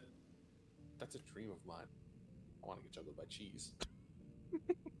 That's a dream of mine. I want to get juggled by cheese.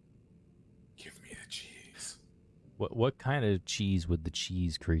 Give me the cheese. What kind of cheese would the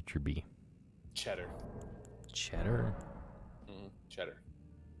cheese creature be? Cheddar. Cheddar? Cheddar.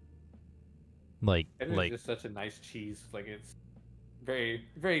 Like It is just such a nice cheese. Like it's very,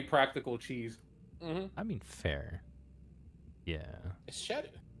 very practical cheese. I mean fair. Yeah. It's cheddar.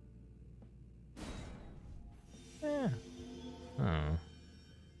 Yeah. Hmm.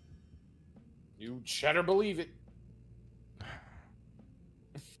 You cheddar believe it.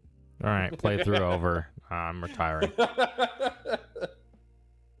 All right, playthrough over. I'm retiring.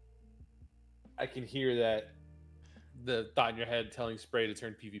 I can hear that. The thought in your head telling Spray to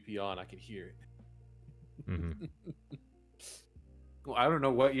turn PvP on. I can hear it. Mm-hmm. Well, I don't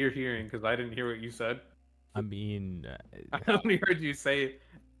know what you're hearing because I didn't hear what you said. I mean, I only heard you say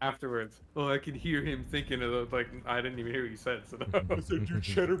afterwards. Oh, I could hear him thinking of it. Like I didn't even hear what you said. So I said you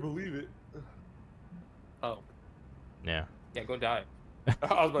cheddar believe it. oh yeah. yeah, go die.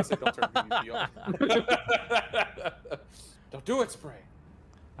 I was about to say don't turn PvP on. Don't do it, Spray.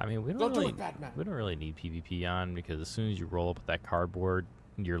 I mean, we Don't don't do really, it, Batman. we don't really need PvP on because as soon as you roll up with that cardboard,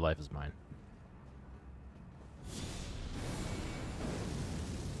 your life is mine.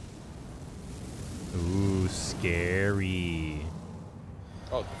 Ooh, scary.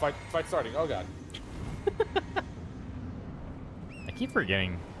 Oh, the fight starting. Oh god. I keep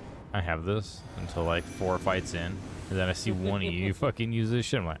forgetting I have this until like 4 fights in, and then I see one of you fucking use this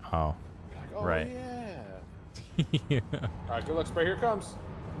shit. I'm like, oh, You're like, oh right. yeah. Yeah. All right, good luck, Spray. Here it comes.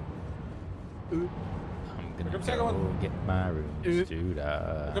 I'm gonna comes the second one. get my rooms, dude. Here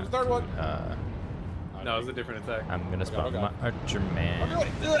comes the third one. No, it was a different attack. I'm gonna spot okay. my archer man. Okay,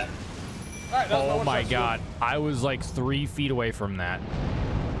 do it. All right, that was Oh one my shot god, I was like 3 feet away from that. shield.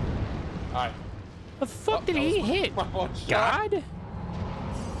 All right. The fuck did that he was hit? my one shot. God? Yes.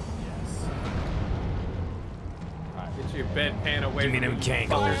 All right. Get your bedpan away. Give me from them me.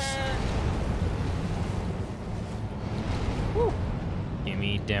 cankles. Woo. Give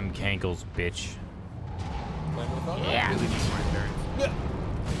me them cankles, bitch. Playing with the phone? Yeah. Really need more turns. Yeah.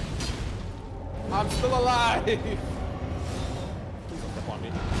 I'm still alive. Please don't step on me.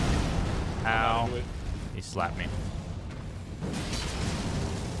 Ow. Do it. He slapped me.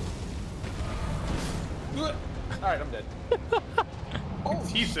 Do it. All right, I'm dead. Oh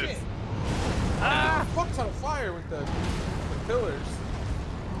Jesus. shit! Ah! Fuck ton of fire with the pillars.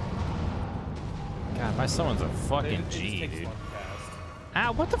 God, my someone's a fucking It just G, takes dude. one cast.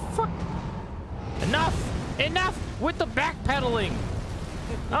 Ah, what the fuck? Enough! Enough with the backpedaling!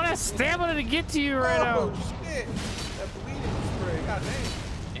 I don't have stamina to get to you right now. Oh shit! That bleeding. God dang.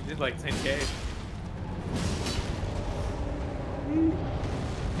 He did like 10K.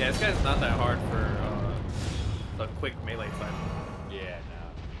 Yeah, this guy's not that hard for a quick melee type. Yeah,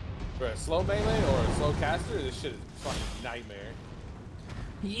 nah. For a slow melee or a slow caster, this shit is a fucking nightmare.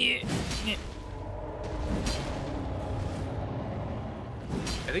 Yeah.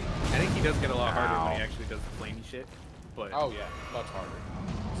 I think he does get a lot harder when he actually does the flamey shit. But oh yeah, much harder.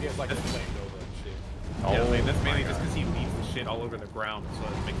 He has like a flame nova and shit. Yeah, like, that's mainly just because he leaves the shit all over the ground, so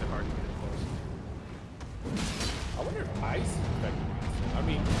it makes it hard to get close. I wonder if ice is affected. I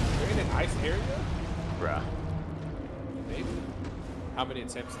mean, they're in an ice area? Bruh. Maybe. How many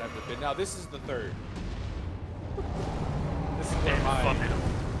attempts have there been? Now, this is the third. This is where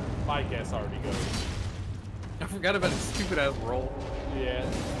my guess already goes. I forgot about his stupid ass roll. Yeah.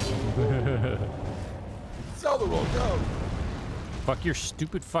 Sell the roll, go! Fuck your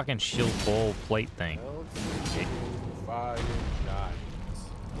stupid fucking shield bowl plate thing. Fire, nice.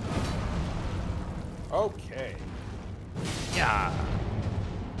 Okay. Yeah.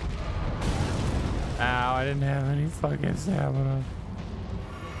 Ow, I didn't have any fucking stamina.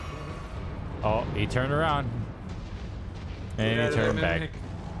 Oh, he turned around. And he turned back.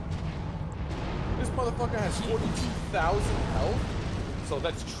 This motherfucker has 42,000 health. So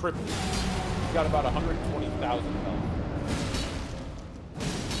that's triple. He's got about 120,000 health.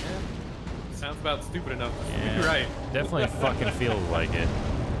 Yeah. Sounds about stupid enough. Yeah, You're right. Definitely fucking feels like it.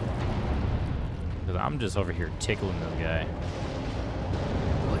 Because I'm just over here tickling this guy.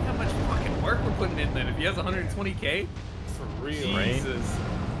 Look how much fucking work we're putting in then. If he has 120K? For real. Jesus.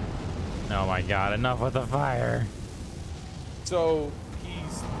 Oh my god, enough with the fire. So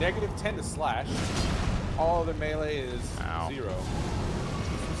he's -10 to slash. All the melee is 0.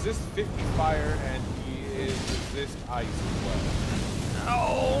 He's resist 50 fire and he is resist ice as well.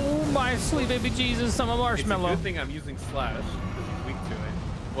 Oh my sweet baby Jesus, I'm a marshmallow. It's a good thing I'm using slash because he's weak to it.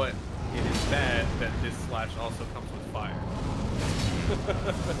 But it is bad that this slash also comes with fire.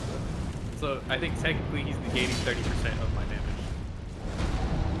 So I think technically he's negating 30% of my damage.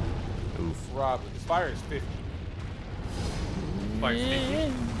 Oof. Rob, his fire is 50. Fire's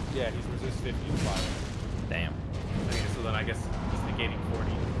 50? Yeah, he's resist 50 to fire. Damn. Okay, so then I guess he's negating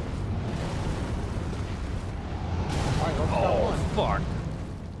 40. Alright, let's go one. Fuck.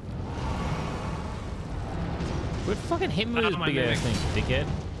 Quit fucking hitting me with this big ass thing, dickhead.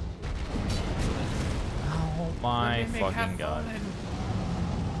 Oh my fucking god.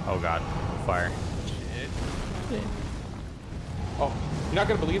 Oh god. Fire. Shit. Oh, you're not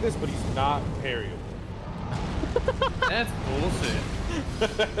gonna believe this, but he's not parryable. That's bullshit.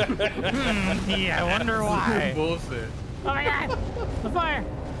 Yeah, I wonder why. Bullshit. Oh my god! The fire!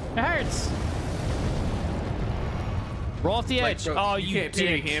 It hurts! Roll off the edge. Bro, Oh, you can't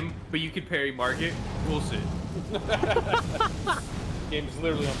parry him, but you can parry Market. Bullshit. Game is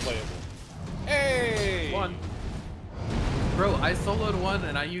literally unplayable. Hey! One. Bro, I soloed one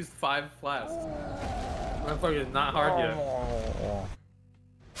and I used 5 flasks. Motherfucker is not hard yet.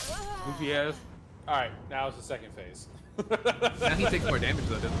 Goofy ass. Alright, now it's the second phase. Now he takes more damage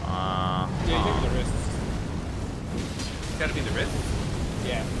though, doesn't he? Yeah, he takes the wrists. It's gotta be the wrist.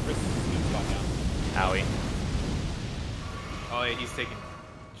 Yeah, the wrist is his sweet spot now. Owie. Oh yeah, he's taking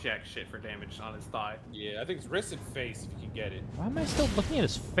jack shit for damage on his thigh. Yeah, I think it's wrist and face if you can get it. Why am I still looking at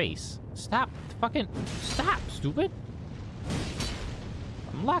his face? Stop. Fucking stop, stupid.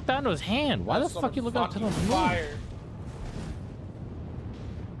 I'm locked onto his hand. Why the fuck you look up to the fire?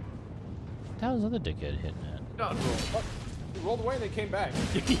 What the hell is the other dickhead hitting at? Dodge roll. He rolled away and they came back.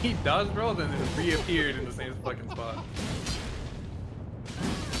 He dodge rolled and then reappeared in the same fucking spot.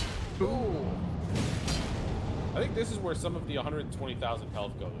 Ooh. I think this is where some of the 120,000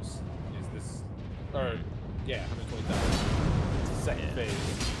 health goes. Is this, or yeah, 120,000. It's the second phase.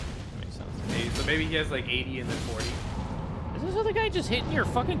 Makes sense. Hey, so maybe he has like 80 and then 40. Is this other guy just hitting your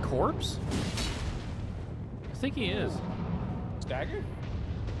fucking corpse? I think he is. Stagger?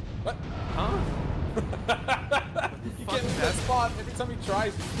 What? Huh? You get in that spot every time he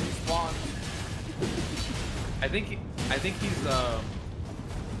tries to respawn. I think he's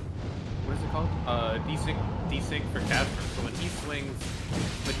what is it called? Desync for Casper. So when he swings,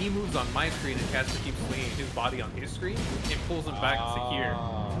 when he moves on my screen and Casper keeps swinging his body on his screen, it pulls him back to here,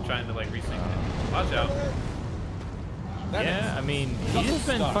 trying to like resync it. Watch out. Yeah, I mean, he's just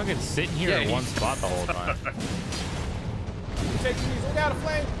been fucking sitting here in one spot the whole time. Take these, look out, a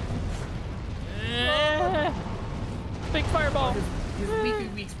flame! Big fireball. His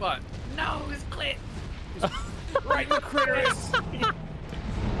weak spot. No, his clit. Right in the critters!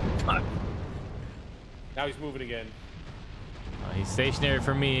 Now he's moving again. He's stationary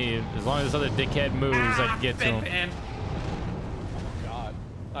for me. As long as this other dickhead moves, I can get to him.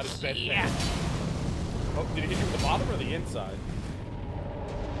 Not his bedpan. Oh, did he hit you with the bottom or the inside?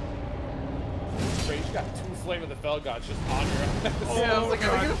 Great, you got 2 Flame of the Fell Gods just on your ass. Oh, yeah, I was like,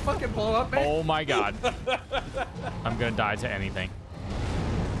 are we gonna fucking blow up, man? Oh my god. I'm gonna die to anything.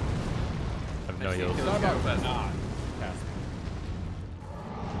 I have no heals. It's not about not.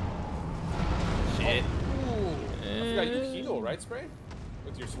 Shit. Oh, I forgot you heal, right, Spray?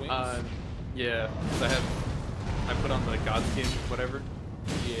 With your swings? Yeah. So I put on the God Skin, whatever.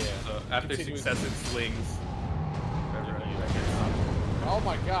 Yeah. So after successive swings. Oh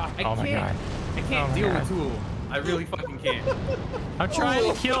my god. Oh my god. I can't deal with Tool. I really fucking can't. I'm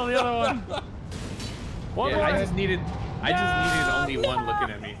trying to kill the other one. One more. I just needed only one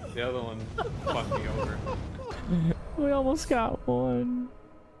looking at me. The other one fucked me over. We almost got one.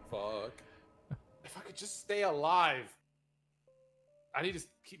 Fuck. If I could just stay alive. I need to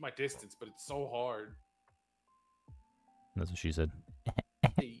keep my distance, but it's so hard. That's what she said.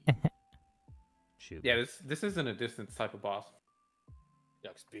 Shoot. Yeah, this isn't a distance type of boss. Yeah,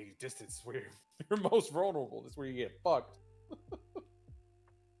 because being distance is where you're most vulnerable. That's where you get fucked.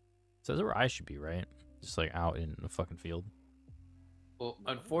 So that's where I should be, right? Just like out in the fucking field. Well,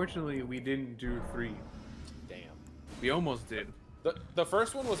 unfortunately, we didn't do 3. Damn. We almost did. The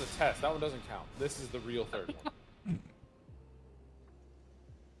first one was a test. That one doesn't count. This is the real third one.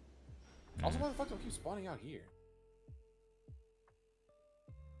 Also, why the fuck do I keep spawning out here?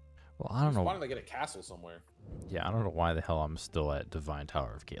 Well, I don't know. Why don't I get a castle somewhere? Yeah, I don't know why the hell I'm still at Divine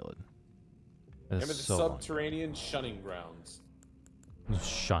Tower of 𝘰𝘨𝘦. Remember the subterranean shunning grounds.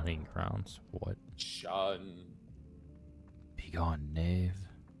 Shunning grounds? What? Shun. Be gone, knave.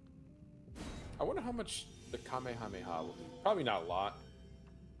 I wonder how much the Kamehameha will do. Probably not a lot.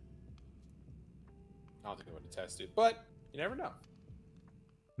 I don't think I'm going to test it, but you never know.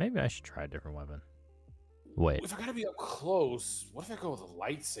 Maybe I should try a different weapon. Wait. If I gotta be up close, what if I go with a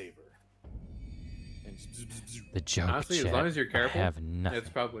lightsaber? And The joke. Honestly, as long as you're careful, I have nothing. it's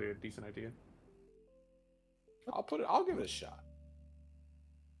probably a decent idea. I'll give it a shot.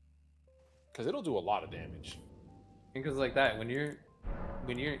 Because it'll do a lot of damage. Because like that, when you're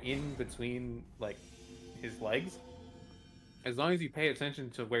in between like his legs, as long as you pay attention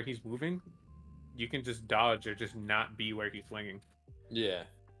to where he's moving, you can just dodge or just not be where he's swinging. Yeah.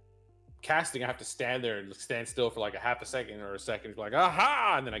 Casting, I have to stand there and stand still for like a half a second or a second. Like,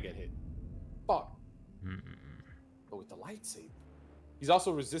 aha! And then I get hit. Fuck. But with the lightsaber, he's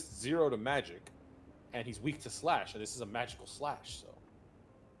also resists 0 to magic, and he's weak to slash, and this is a magical slash, so.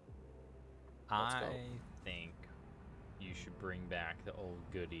 I think you should bring back the old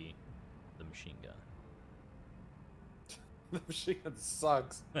goodie, the machine gun. The machine gun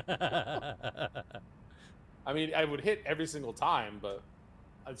sucks. I mean, I would hit every single time, but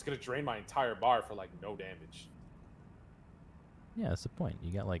it's gonna drain my entire bar for like no damage. Yeah, that's the point.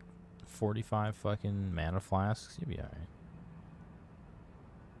 You got like 45 fucking mana flasks. You'll be alright.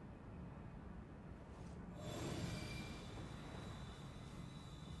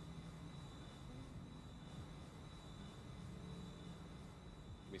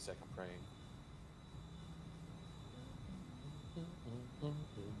 Give me a second praying.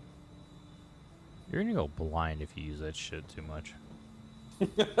 You're gonna go blind if you use that shit too much.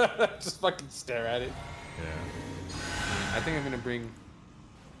 Just fucking stare at it. Yeah. I think I'm gonna bring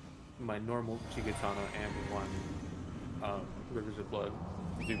my normal Uchi-Katana and one Rivers of Blood.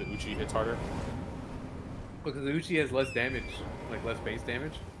 You think the Uchi hits harder? Because the Uchi has less damage, like less base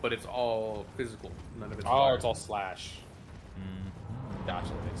damage, but it's all physical. None of it's Oh, fire. it's all slash. Gotcha,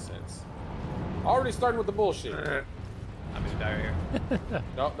 that makes sense. Already starting with the bullshit. I'm gonna die right here.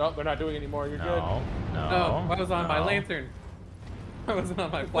 No, they're not doing it anymore. You're good. No. No, I was on my lantern. I wasn't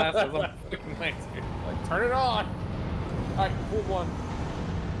on my flask, I was on my fucking lantern. Like, turn it on. Alright, pull one.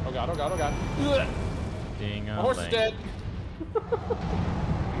 Oh god, oh god, oh god. Ugh. Ding My horse is dead.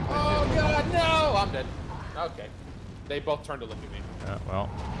 Oh god, no! I'm dead. Okay. They both turned to look at me. Well.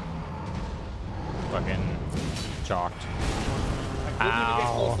 Fucking chalked. I couldn't even get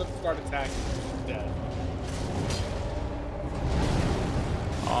close Ow. enough to start attacking. Dead.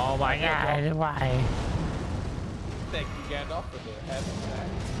 Oh my god, why? Thank you, Gandalf, for the heavy attack.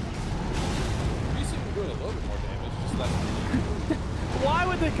 You seem to be doing a little bit more damage, just less. Why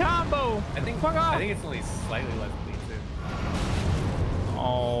with the combo? I think it's only slightly less bleed too.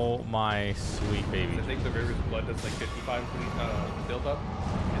 Oh my sweet baby. I think the Rivers of Blood does like 55 build up,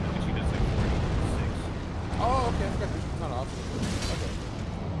 and then Uchi does like 46. Oh, okay, I forgot there's not options. Okay.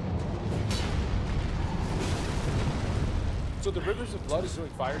 So the Rivers of Blood is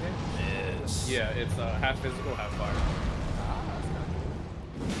doing fire damage? Yes. Yeah, it's half physical, half fire. Ah, that's kind of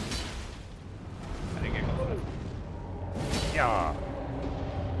cool. I didn't get close enough. Yeah.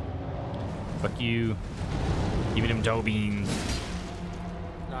 Fuck you. Give me them toe beans.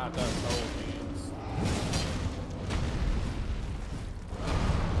 Not the toe beans.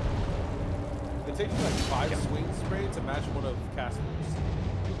 It takes me like 5 swing sprays to match one of Casper's.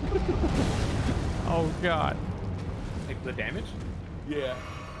 Oh god. Like the damage? Yeah.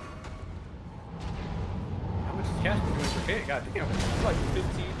 How much is Casper doing per hit? God damn. It's like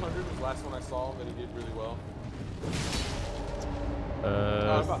 1,500 was the last one I saw that he did really well.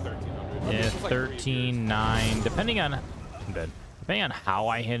 About 1,300. Yeah, This was like 13.9. Depending on, I'm dead. Depending on how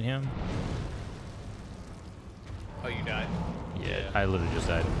I hit him. Oh, you died. Yeah, I literally just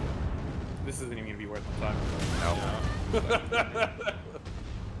died. This isn't even gonna be worth the time. No.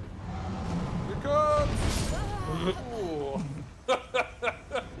 Here comes! Ooh.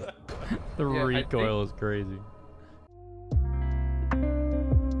 The Yeah, I recoil is crazy.